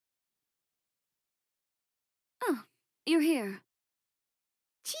You're here.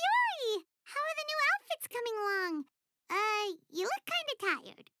 Chiori! How are the new outfits coming along? You look kinda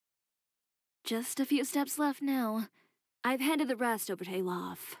tired. Just a few steps left now. I've handed the rest over to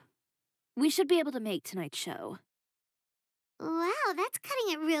Olaf. We should be able to make tonight's show. Wow, that's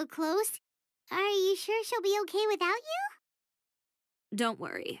cutting it real close. Are you sure she'll be okay without you? Don't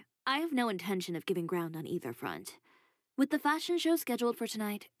worry. I have no intention of giving ground on either front. With the fashion show scheduled for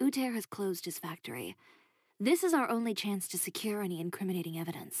tonight, Uter has closed his factory. This is our only chance to secure any incriminating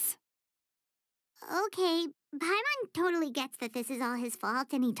evidence. Okay, Paimon totally gets that this is all his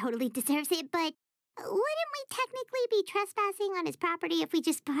fault and he totally deserves it, but wouldn't we technically be trespassing on his property if we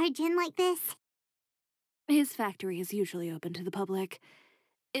just barge in like this? His factory is usually open to the public.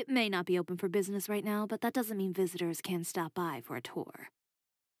 It may not be open for business right now, but that doesn't mean visitors can stop by for a tour.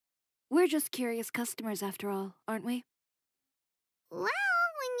 We're just curious customers after all, aren't we? Well,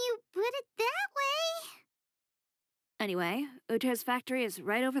 when you put it that way... Anyway, Uter's factory is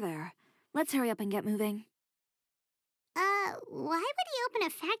right over there. Let's hurry up and get moving. Why would he open a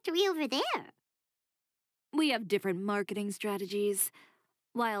factory over there? We have different marketing strategies.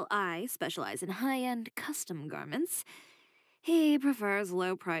 While I specialize in high-end custom garments, he prefers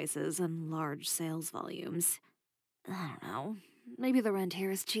low prices and large sales volumes. I don't know. Maybe the rent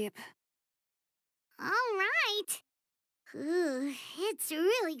here is cheap. All right. Ooh, it's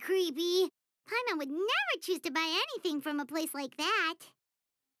really creepy. Paimon would never choose to buy anything from a place like that.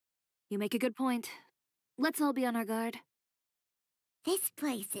 You make a good point. Let's all be on our guard. This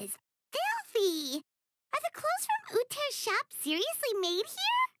place is filthy. Are the clothes from Uter's shop seriously made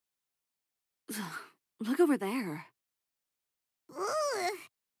here? Look over there. Ugh.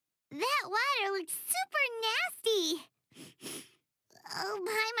 That water looks super nasty. Oh,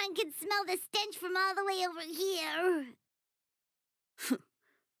 Paimon can smell the stench from all the way over here.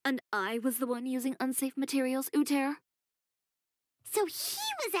 And I was the one using unsafe materials, Uter? So he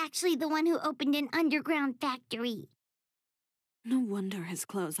was actually the one who opened an underground factory. No wonder his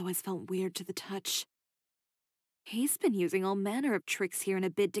clothes always felt weird to the touch. He's been using all manner of tricks here in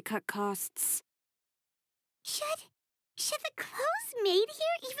a bid to cut costs. Should the clothes made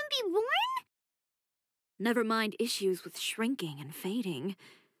here even be worn? Never mind issues with shrinking and fading.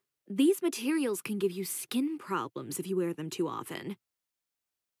 These materials can give you skin problems if you wear them too often.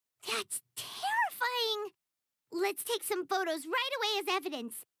 That's terrifying. Let's take some photos right away as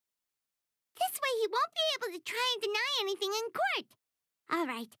evidence. This way he won't be able to try and deny anything in court. All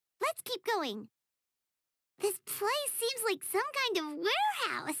right, let's keep going. This place seems like some kind of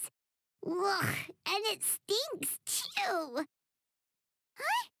warehouse. Ugh, and it stinks, too.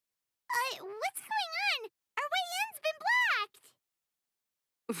 Huh? What's going on? Our way in's been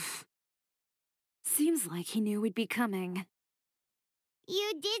blocked. Seems like he knew we'd be coming.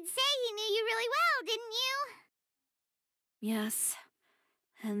 You did say he knew you really well, didn't you? Yes,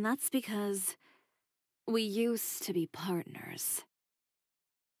 and that's because we used to be partners.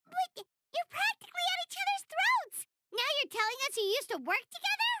 But you're practically at each other's throats. Now you're telling us you used to work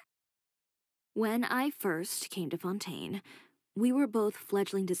together? When I first came to Fontaine, we were both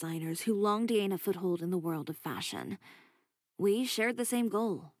fledgling designers who longed to gain a foothold in the world of fashion. We shared the same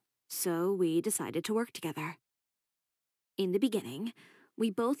goal, so we decided to work together. In the beginning, we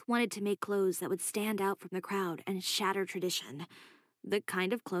both wanted to make clothes that would stand out from the crowd and shatter tradition. The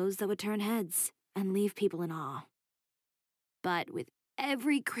kind of clothes that would turn heads and leave people in awe. But with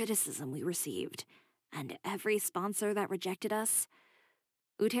every criticism we received, and every sponsor that rejected us,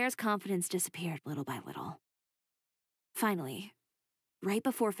 Uter's confidence disappeared little by little. Finally, right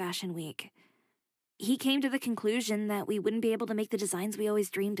before Fashion Week, he came to the conclusion that we wouldn't be able to make the designs we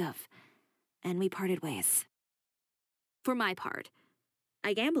always dreamed of, and we parted ways. For my part,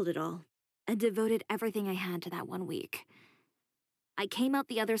 I gambled it all and devoted everything I had to that 1 week. I came out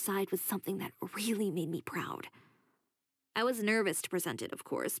the other side with something that really made me proud. I was nervous to present it, of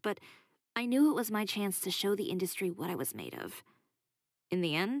course, but I knew it was my chance to show the industry what I was made of. In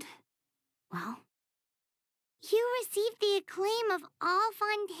the end, well... You received the acclaim of all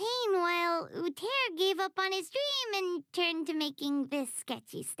Fontaine while Uter gave up on his dream and turned to making this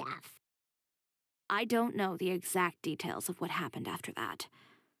sketchy stuff. I don't know the exact details of what happened after that.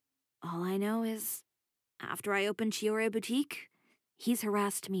 All I know is, after I opened Chiori Boutique, he's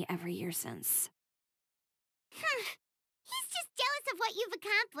harassed me every year since. He's just jealous of what you've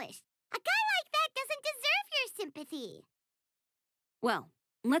accomplished. A guy like that doesn't deserve your sympathy. Well,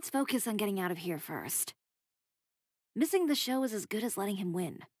 let's focus on getting out of here first. Missing the show is as good as letting him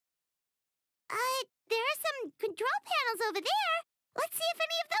win. There are some control panels over there. Let's see if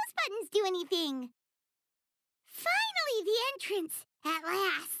any of those buttons do anything. Finally, the entrance, at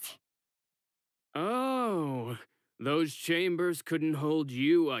last. Oh, Those chambers couldn't hold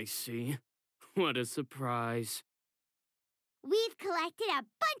you, I see. What a surprise. We've collected a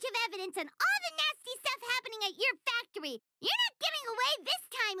bunch of evidence on all the nasty stuff happening at your factory. You're not getting away this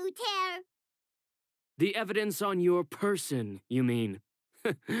time, Uter. The evidence on your person, you mean?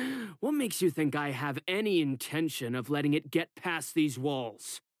 What makes you think I have any intention of letting it get past these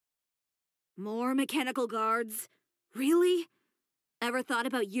walls? More mechanical guards? Really? Ever thought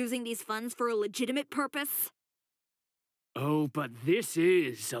about using these funds for a legitimate purpose? Oh, but this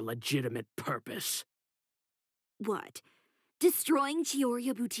is a legitimate purpose. What? Destroying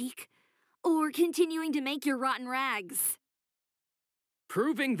Chioria Boutique? Or continuing to make your rotten rags?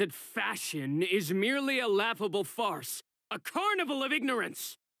 Proving that fashion is merely a laughable farce, a carnival of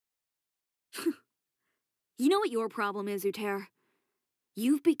ignorance. You know what your problem is, Uter?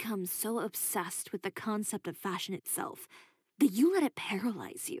 You've become so obsessed with the concept of fashion itself that you let it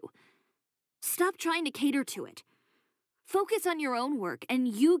paralyze you. Stop trying to cater to it. Focus on your own work, and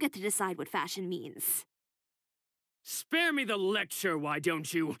you get to decide what fashion means. Spare me the lecture, why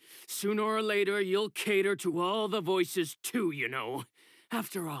don't you? Sooner or later, you'll cater to all the voices too, you know.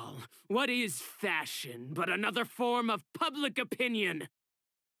 After all, what is fashion but another form of public opinion?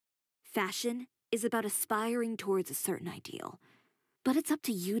 Fashion is about aspiring towards a certain ideal, but it's up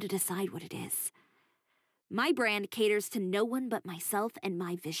to you to decide what it is. My brand caters to no one but myself and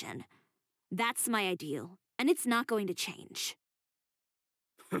my vision. That's my ideal, and it's not going to change.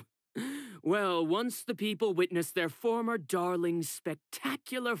 Well, once the people witness their former darling's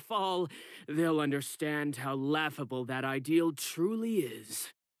spectacular fall, they'll understand how laughable that ideal truly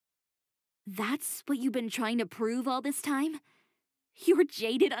is. That's what you've been trying to prove all this time? Your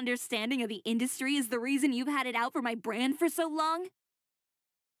jaded understanding of the industry is the reason you've had it out for my brand for so long?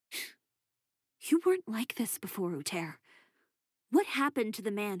 You weren't like this before, Uter. What happened to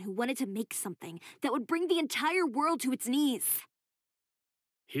the man who wanted to make something that would bring the entire world to its knees?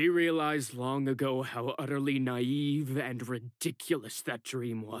 He realized long ago how utterly naive and ridiculous that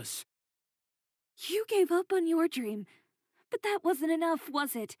dream was. You gave up on your dream, but that wasn't enough,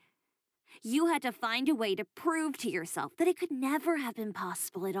 was it? You had to find a way to prove to yourself that it could never have been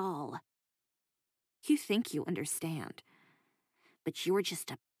possible at all. You think you understand, but you're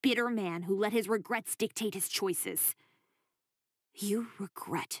just a bitter man who let his regrets dictate his choices. You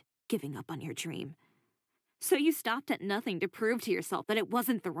regret giving up on your dream. So you stopped at nothing to prove to yourself that it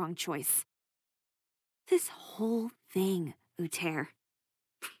wasn't the wrong choice. This whole thing, Uter.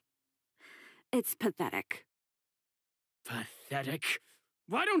 It's pathetic. Pathetic?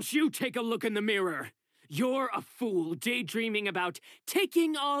 Why don't you take a look in the mirror? You're a fool daydreaming about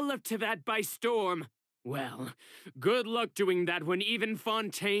taking all of Teyvat by storm. Well, good luck doing that when even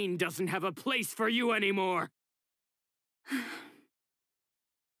Fontaine doesn't have a place for you anymore.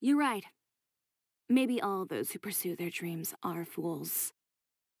 You're right. Maybe all those who pursue their dreams are fools.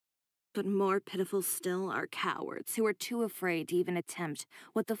 But more pitiful still are cowards who are too afraid to even attempt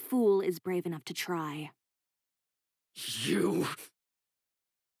what the fool is brave enough to try. You...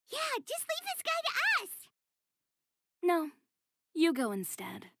 Yeah, just leave this guy to us. No, you go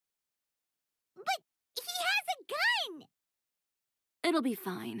instead. But he has a gun. It'll be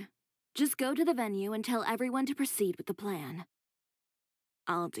fine. Just go to the venue and tell everyone to proceed with the plan.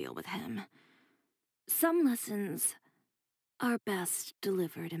 I'll deal with him. Some lessons are best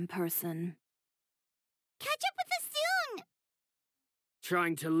delivered in person. Catch up with us soon.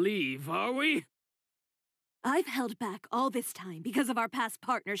 Trying to leave, are we? I've held back all this time because of our past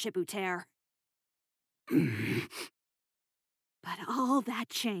partnership, Uter. But all that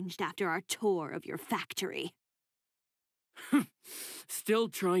changed after our tour of your factory. Still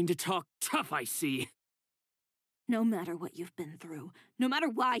trying to talk tough, I see. No matter what you've been through, no matter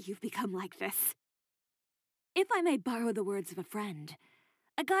why you've become like this. If I may borrow the words of a friend,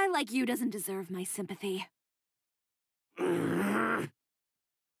 a guy like you doesn't deserve my sympathy. Allow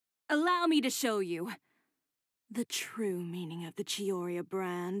me to show you the true meaning of the Chioria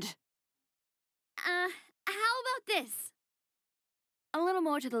brand. How about this? A little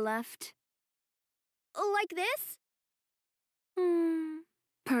more to the left. Like this?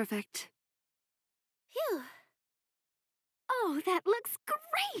 Perfect. Phew. Oh, that looks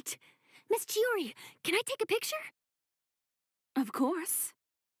great! Miss Chiori, can I take a picture? Of course.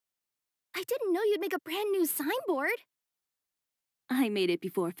 I didn't know you'd make a brand new signboard. I made it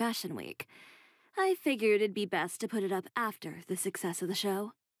before Fashion Week. I figured it'd be best to put it up after the success of the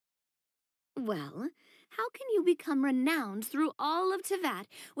show. Well, how can you become renowned through all of Teyvat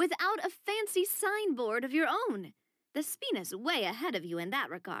without a fancy signboard of your own? The Spina's way ahead of you in that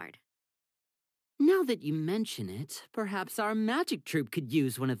regard. Now that you mention it, perhaps our magic troupe could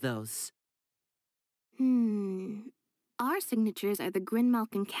use one of those. Our signatures are the Grin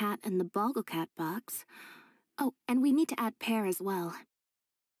Malkin Cat and the Boggle Cat box. Oh, and we need to add Pear as well.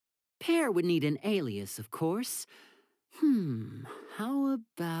 Pear would need an alias, of course. How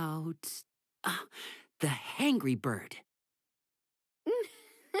about... ah, the Hangry Bird.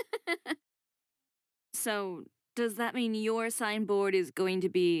 So, does that mean your signboard is going to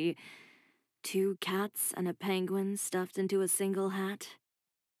be 2 cats and a penguin stuffed into a single hat?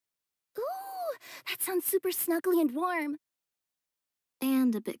 Ooh, that sounds super snuggly and warm.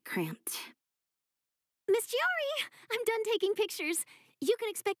 And a bit cramped. Miss Chiori, I'm done taking pictures. You can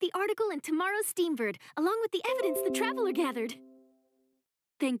expect the article in tomorrow's Steambird, along with the evidence the Traveler gathered.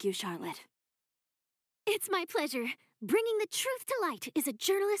 Thank you, Charlotte. It's my pleasure. Bringing the truth to light is a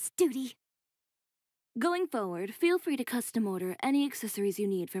journalist's duty. Going forward, feel free to custom order any accessories you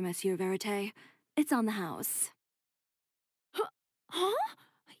need for Monsieur Verite. It's on the house. Huh?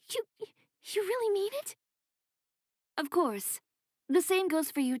 You really mean it? Of course. The same goes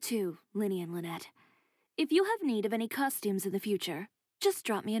for you too, Linny and Lynette. If you have need of any costumes in the future, just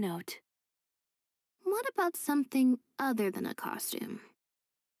drop me a note. What about something other than a costume?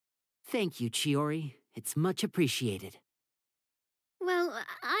 Thank you, Chiori. It's much appreciated. Well,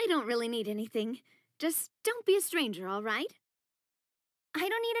 I don't really need anything. Just don't be a stranger, all right? I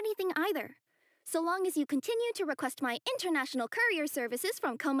don't need anything either. So long as you continue to request my international courier services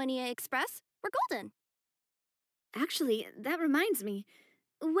from Komania Express, we're golden. Actually, that reminds me.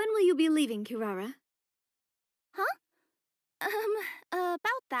 When will you be leaving, Kirara?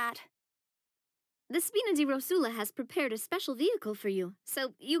 About that. The Spina di Rosula has prepared a special vehicle for you,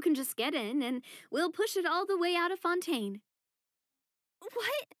 so you can just get in and we'll push it all the way out of Fontaine.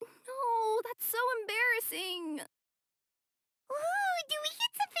 What? No, that's so embarrassing. Ooh, do we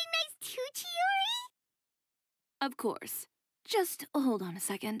get something nice too, Chiori? Of course. Just hold on a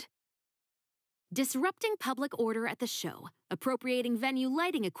second. Disrupting public order at the show, appropriating venue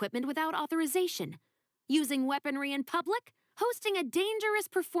lighting equipment without authorization, using weaponry in public, hosting a dangerous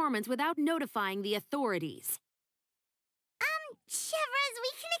performance without notifying the authorities. Chevres,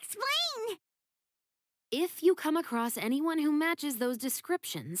 we can explain. If you come across anyone who matches those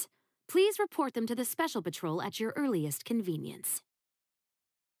descriptions, please report them to the Special Patrol at your earliest convenience.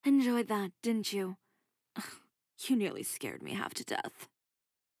 Enjoyed that, didn't you? You nearly scared me half to death.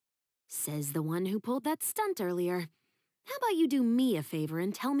 Says the one who pulled that stunt earlier. How about you do me a favor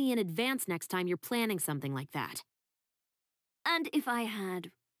and tell me in advance next time you're planning something like that? And if I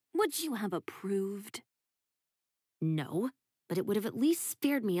had, would you have approved? No, but it would have at least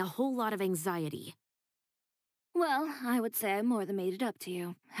spared me a whole lot of anxiety. Well, I would say I more than made it up to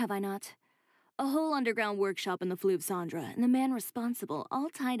you, have I not? A whole underground workshop in the Fleuve Cendra, and the man responsible all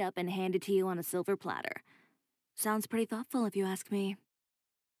tied up and handed to you on a silver platter. Sounds pretty thoughtful if you ask me.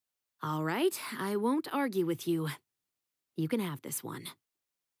 All right, I won't argue with you. You can have this one.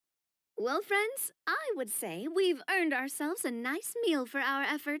 Well, friends, I would say we've earned ourselves a nice meal for our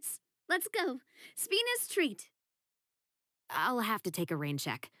efforts. Let's go. Spina's treat. I'll have to take a rain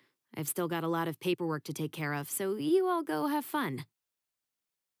check. I've still got a lot of paperwork to take care of, so you all go have fun.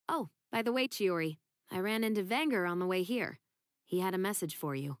 Oh, by the way, Chiori, I ran into Vanger on the way here. He had a message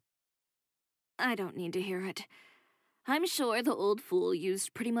for you. I don't need to hear it. I'm sure the old fool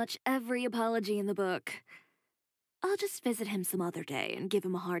used pretty much every apology in the book. I'll just visit him some other day and give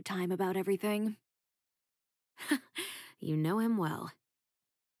him a hard time about everything. You know him well.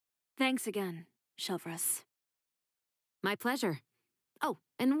 Thanks again, Chevres. My pleasure. Oh,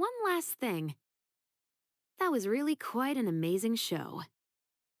 and one last thing. That was really quite an amazing show.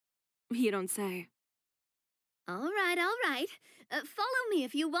 You don't say. All right, all right. Follow me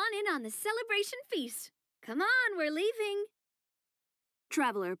if you want in on the celebration feast. Come on, we're leaving.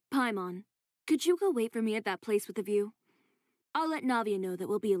 Traveler, Paimon, could you go wait for me at that place with the view? I'll let Navia know that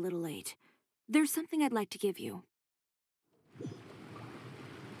we'll be a little late. There's something I'd like to give you.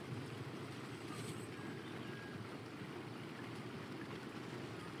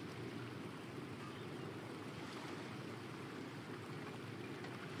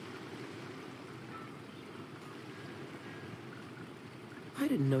 I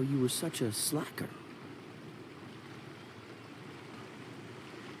didn't know you were such a slacker.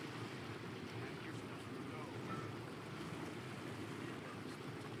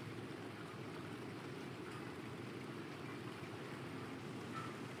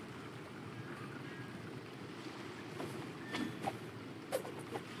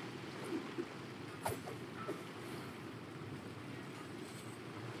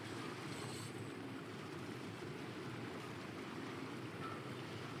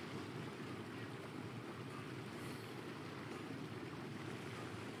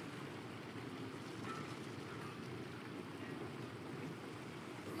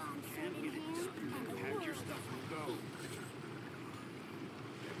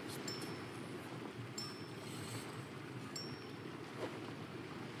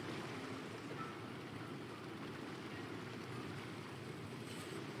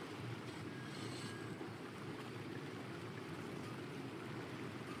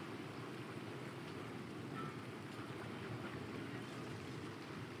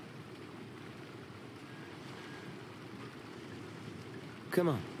 Come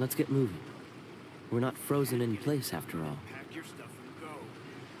on, let's get moving. We're not frozen in place after all. Pack your stuff and go.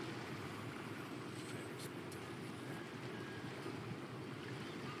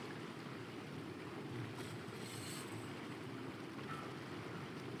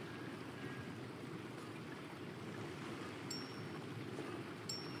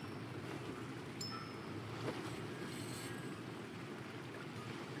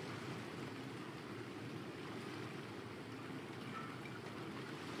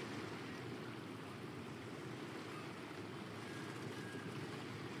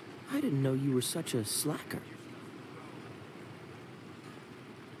 I didn't know you were such a slacker.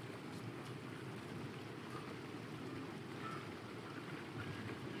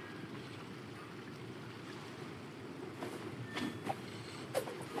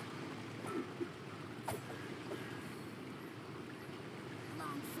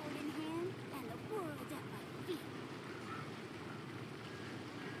 Long sword in hand and the world at my feet.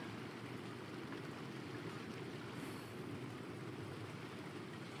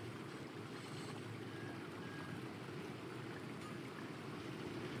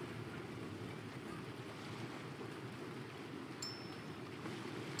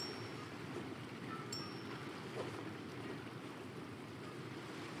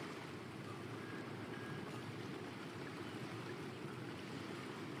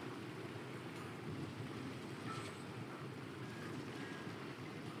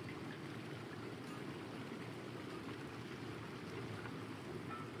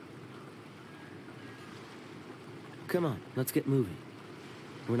 Come on, let's get moving.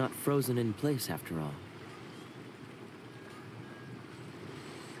 We're not frozen in place after all.